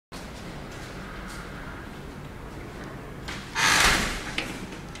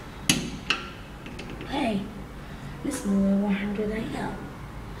model 100 AL.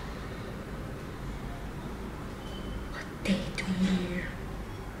 What they doing here?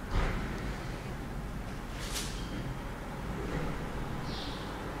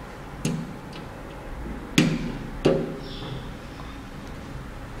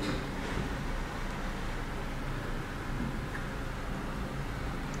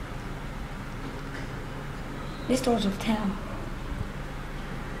 This doors of town.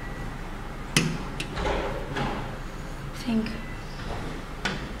 I think.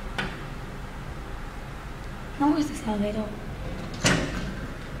 No, where's this elevator?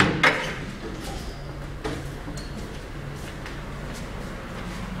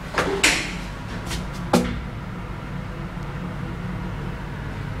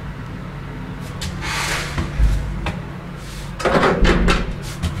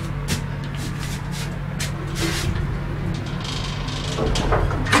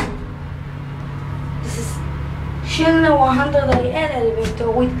 Schindler 100 AL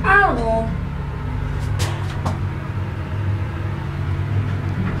elevator with Alrom.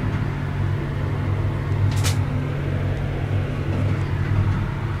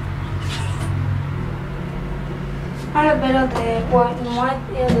 I like better the white and white,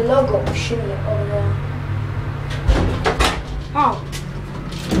 the logo of Schindler over there. Oh.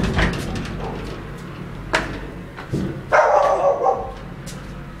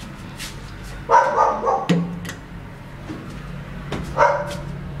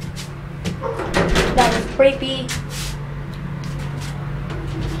 That was creepy.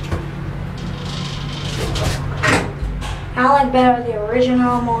 I like better the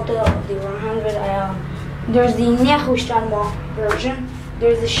original model of the 100 AL. There's the Nachrüstung version,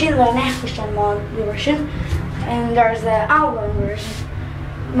 there's the Schindler Nachrüstung version, and there's the Alrom version.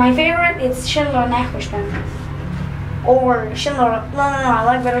 My favorite is Schindler Nachrüstung. Or Schindler, no, I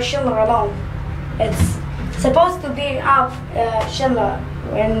like better Schindler alone. It's supposed to be up Schindler,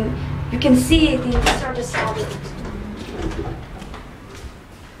 and you can see it in the surface of it.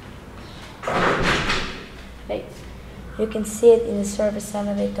 Wait. You can see it in the service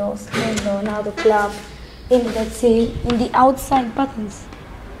elevators, window, now the club, in the outside buttons.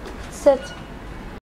 Set.